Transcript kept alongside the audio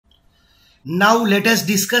Now let us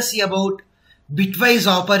discuss about bitwise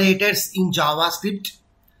operators in JavaScript.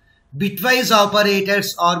 Bitwise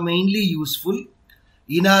operators are mainly useful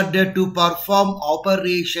in order to perform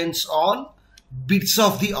operations on bits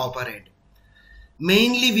of the operand.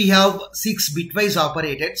 Mainly we have 6 bitwise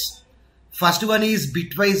operators. First one is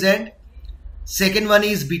bitwise AND, second one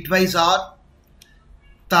is bitwise OR,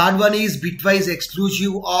 third one is bitwise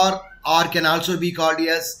exclusive or can also be called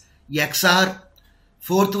as XOR.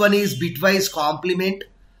 Fourth one is bitwise complement,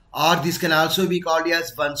 or this can also be called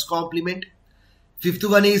as ones complement. Fifth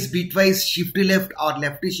one is bitwise shift left or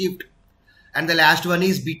left shift. And the last one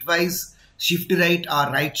is bitwise shift right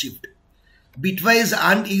or right shift. Bitwise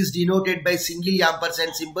AND is denoted by single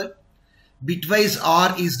ampersand symbol. Bitwise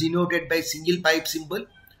OR is denoted by single pipe symbol.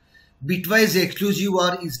 Bitwise exclusive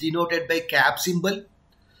OR is denoted by cap symbol.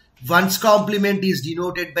 Ones complement is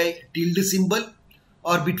denoted by tilde symbol,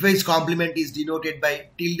 or bitwise complement is denoted by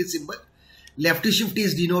tilde symbol. Left shift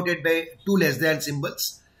is denoted by 2 less than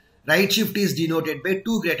symbols. Right shift is denoted by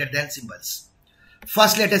 2 greater than symbols.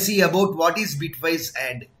 First, let us see about what is bitwise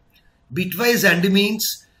AND. Bitwise AND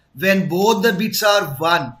means when both the bits are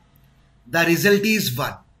 1, the result is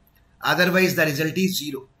 1. Otherwise, the result is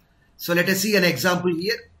 0. So, let us see an example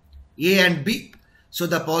here. A and B. So,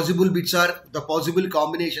 the possible bits are, the possible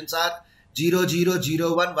combinations are 0, 0,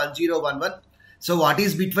 0, 1, 1, 0, 1, 1. So, what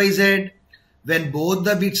is bitwise AND? When both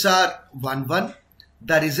the bits are 1, 1,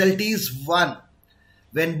 the result is 1.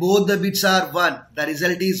 When both the bits are 1, the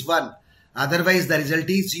result is 1. Otherwise, the result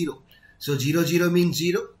is 0. So, 0, 0 means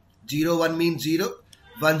 0, 0, 1 means 0,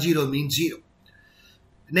 1, 0 means 0.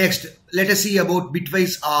 Next, let us see about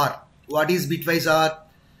bitwise OR. What is bitwise OR?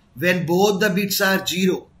 When both the bits are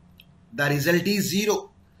 0, the result is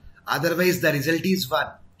 0. Otherwise, the result is 1.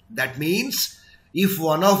 That means, if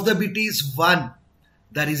one of the bit is 1,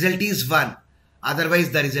 the result is 1.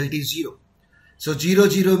 Otherwise, the result is 0. So, 0,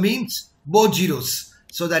 0 means both zeros.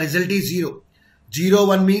 So, the result is 0. 0,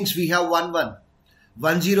 1 means we have 1, 1.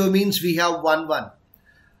 1, 0 means we have 1, 1.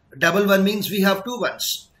 Double 1 means we have 2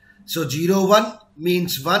 ones. So, 0, 1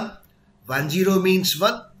 means 1. 1, 0 means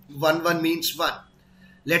 1. 1, 1 means 1.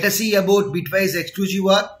 Let us see about bitwise exclusive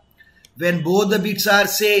OR. When both the bits are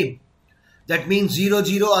same, that means 0,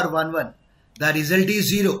 0 or 1, 1. The result is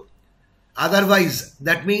 0. Otherwise,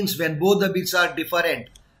 that means when both the bits are different,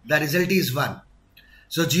 the result is 1.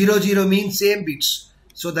 So, 0, 0 means same bits.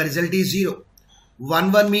 So, the result is 0.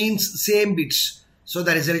 1, 1 means same bits. So,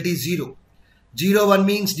 the result is 0. 0, 1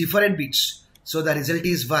 means different bits. So, the result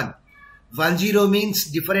is 1. 1, 0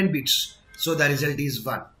 means different bits. So, the result is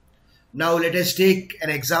 1. Now, let us take an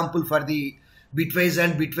example for the bitwise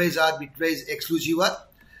AND, bitwise OR, bitwise exclusive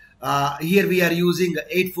OR. Here we are using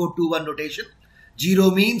 8421 notation.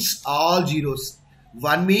 0 means all zeros.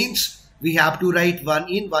 1 means we have to write 1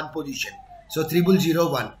 in 1 position. So,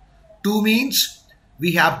 0001. 2 means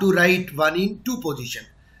we have to write 1 in 2 position.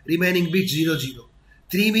 Remaining bit 00.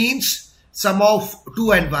 3 means sum of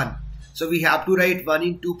 2 and 1. So, we have to write 1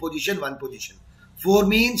 in 2 position, 1 position. 4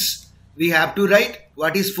 means we have to write,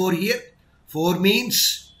 what is 4 here? 4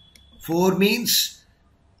 means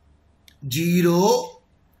 0,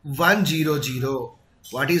 1, 0, 0.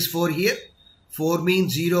 What is 4 here? 4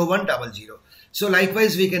 means 0, 1, 0, 0. So,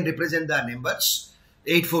 likewise, we can represent the numbers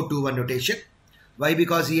 8421 notation. Why?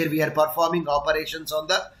 Because here we are performing operations on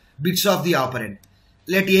the bits of the operand.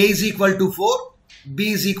 Let A is equal to 4,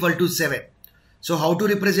 B is equal to 7. So, how to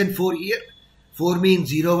represent 4 here? 4 means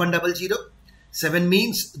 0, 1, 0, 0. 7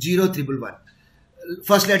 means 0, 111.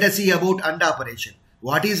 First, let us see about AND operation.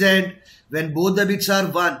 What is AND? When both the bits are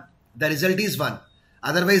 1, the result is 1.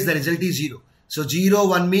 Otherwise, the result is 0. So, 0,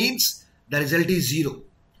 1 means the result is 0.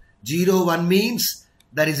 0, 1 means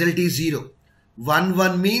the result is 0. 1,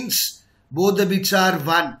 1 means both the bits are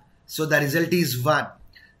 1. So, the result is 1.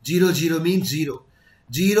 0, 0 means 0.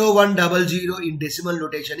 0, 1, 0, 0 in decimal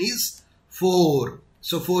notation is 4.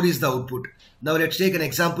 So, 4 is the output. Now, let's take an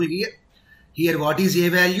example here. Here, what is A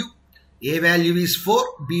value? A value is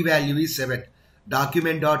 4, B value is 7.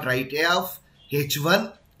 Document.write A of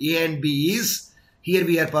H1, A and B is, here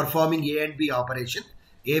we are performing A and B operation.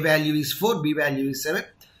 A value is 4, B value is 7.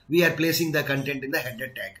 We are placing the content in the header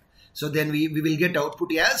tag. So, then we will get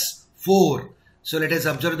output as 4. So, let us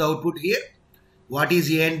observe the output here. What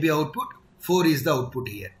is A and B output? 4 is the output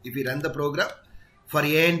here. If we run the program, for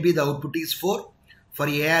A and B the output is 4. For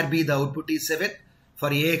A or B the output is 7.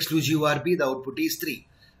 For A exclusive or B the output is 3.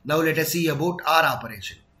 Now, let us see about OR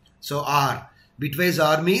operation. So, OR. Bitwise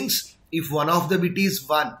OR means if one of the bit is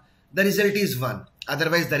 1, the result is 1.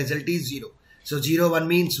 Otherwise, the result is 0. So, 0, 1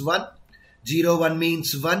 means 1. 0, 1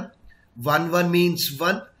 means 1. 1, 1 means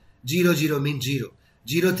 1. 0, 0 means 0.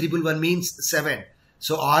 0 means 7.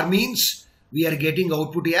 So R means we are getting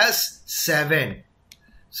output as 7.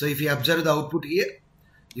 So if you observe the output here,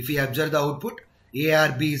 if we observe the output, A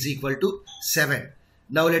or B is equal to 7.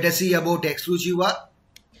 Now let us see about exclusive OR.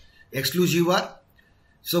 Exclusive OR.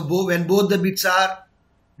 So when both the bits are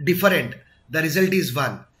different, the result is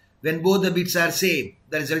 1. When both the bits are same,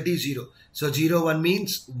 the result is 0. So 0, 1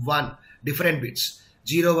 means 1, different bits.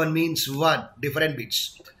 0, 1 means 1, different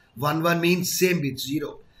bits. 1, 1 means same bits,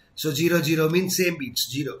 0. So 0, 0 means same bits,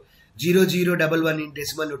 0. 0, 0, 1, 1 in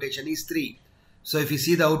decimal notation is 3. So if you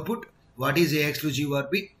see the output, what is A exclusive OR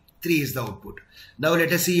B? 3 is the output. Now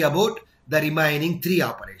let us see about the remaining 3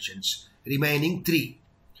 operations. Remaining 3.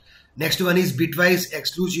 Next one is bitwise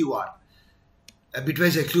exclusive OR.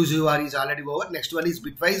 Bitwise exclusive OR is already over. Next one is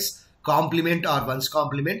bitwise complement or ones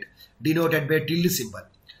complement denoted by tilde symbol.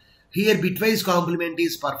 Here bitwise complement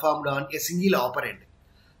is performed on a single operand.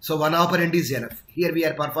 So one operand is enough. Here we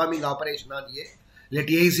are performing operation on A. Let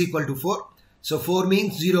A is equal to 4. So 4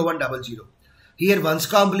 means 0, 1, 0, 0. Here ones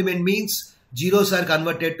complement means zeros are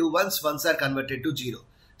converted to ones, ones are converted to 0.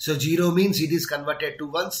 So 0 means it is converted to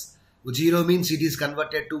ones, 0 means it is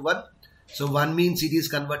converted to 1. So 1 means it is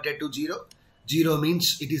converted to 0, 0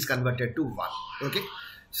 means it is converted to 1. Okay.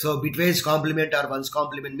 So bitwise complement or ones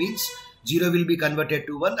complement means 0 will be converted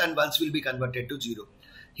to 1 and ones will be converted to 0.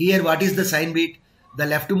 Here what is the sign bit? The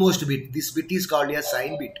leftmost bit. This bit is called a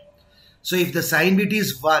sign bit. So if the sign bit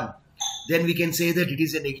is 1, then we can say that it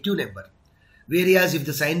is a negative number. Whereas if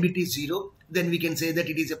the sign bit is 0, then we can say that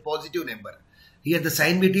it is a positive number. Here the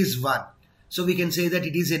sign bit is 1. So we can say that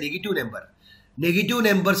it is a negative number. Negative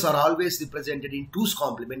numbers are always represented in 2's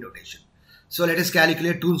complement notation. So let us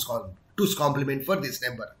calculate 2's complement for this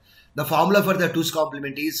number. The formula for the 2's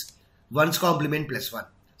complement is 1's complement plus 1.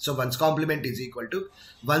 So 1's complement is equal to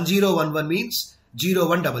 1011 means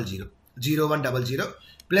 0100. 0100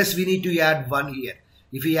 plus we need to add 1 here.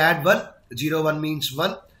 If we add 1, 01 means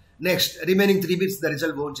 1. Next, remaining 3 bits, the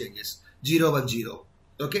result won't changes. 010.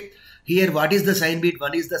 Okay. Here, what is the sign bit?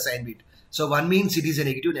 1 is the sign bit. So 1 means it is a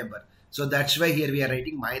negative number. So that's why here we are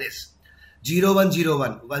writing minus.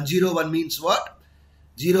 0101. 101 means what?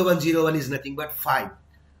 0101 is nothing but 5.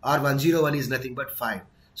 Or 101 is nothing but 5.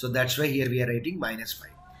 So that's why here we are writing minus 5.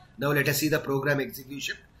 Now let us see the program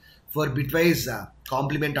execution. For bitwise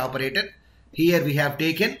complement operator, here we have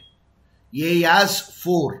taken A as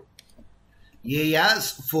 4. A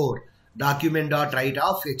as 4. Document.write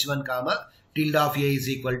of h1 comma tilde of A is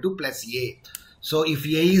equal to plus A. So if A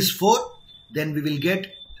is 4, then we will get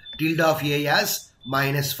tilde of A as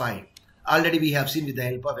minus 5. Already we have seen with the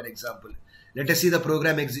help of an example. Let us see the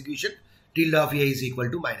program execution. Tilde of A is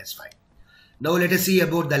equal to minus 5. Now let us see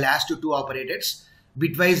about the last two operators.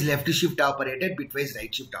 Bitwise left shift operator, bitwise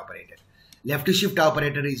right shift operator. Left shift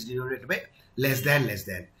operator is denoted by less than, less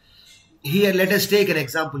than. Here let us take an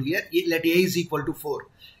example here. Let A is equal to 4.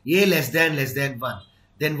 A less than 1.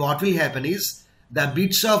 Then what will happen is the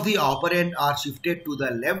bits of the operand are shifted to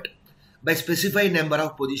the left by specified number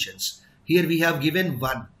of positions. Here we have given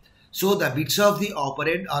 1. So the bits of the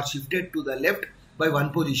operand are shifted to the left by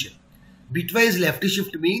 1 position. Bitwise left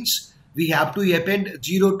shift means we have to append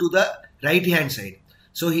 0 to the right hand side.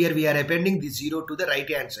 So here we are appending the 0 to the right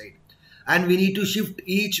hand side. And we need to shift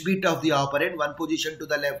each bit of the operand 1 position to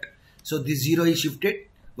the left. So this 0 is shifted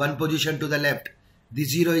 1 position to the left. This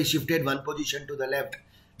 0 is shifted 1 position to the left.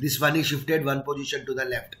 This 1 is shifted 1 position to the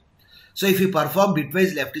left. So if you perform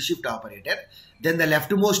bitwise left shift operator, then the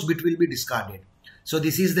leftmost bit will be discarded. So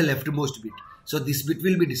this is the leftmost bit. So this bit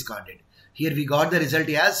will be discarded. Here we got the result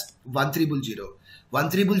as 1300.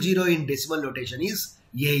 1300 in decimal notation is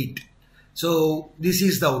 8. So this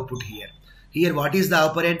is the output here. Here what is the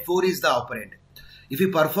operand? 4 is the operand. If we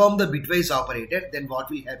perform the bitwise operator, then what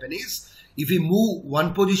will happen is, if we move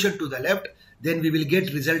 1 position to the left, then we will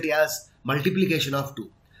get result as multiplication of 2.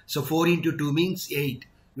 So 4 into 2 means 8.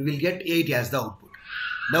 We will get 8 as the output.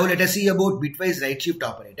 Now let us see about bitwise right shift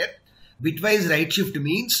operator. Bitwise right shift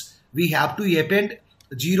means we have to append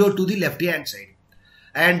 0 to the left hand side.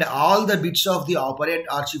 And all the bits of the operand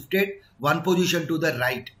are shifted 1 position to the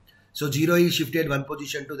right. So 0 is shifted 1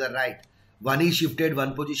 position to the right. 1 is shifted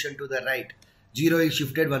 1 position to the right. 0 is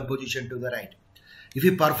shifted 1 position to the right. If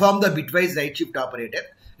you perform the bitwise right shift operator,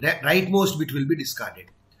 rightmost bit will be discarded.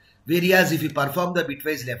 Whereas if you perform the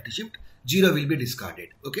bitwise left shift, 0 will be discarded.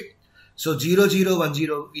 Okay. So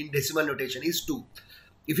 0010 in decimal notation is 2.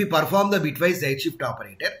 If you perform the bitwise right shift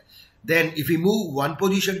operator, then if we move 1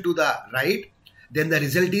 position to the right, then the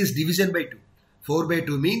result is division by 2. 4 by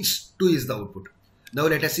 2 means 2 is the output. Now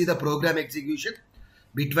let us see the program execution.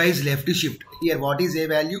 Bitwise left shift. Here what is A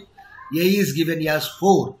value? A is given as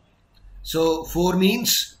 4. So 4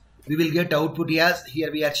 means we will get output as,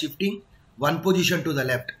 here we are shifting one position to the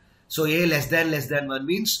left. So a less than 1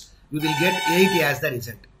 means we will get 8 as the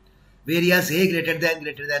result. Whereas a greater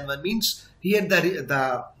than 1 means here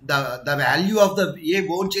the value of the a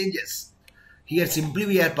won't changes. Here simply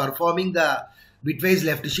we are performing the bitwise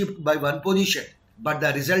left shift by one position, but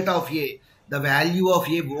the result of a, the value of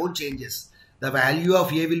a won't changes. The value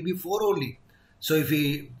of a will be 4 only. So if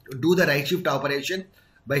we do the right shift operation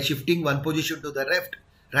by shifting one position to the left,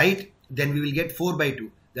 right, then we will get 4 by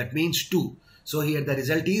 2. That means 2. So here the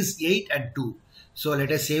result is 8 and 2. So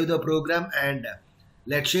let us save the program and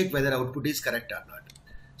let's check whether output is correct or not.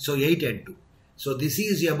 So 8 and 2. So this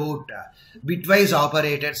is about bitwise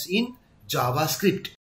operators in JavaScript.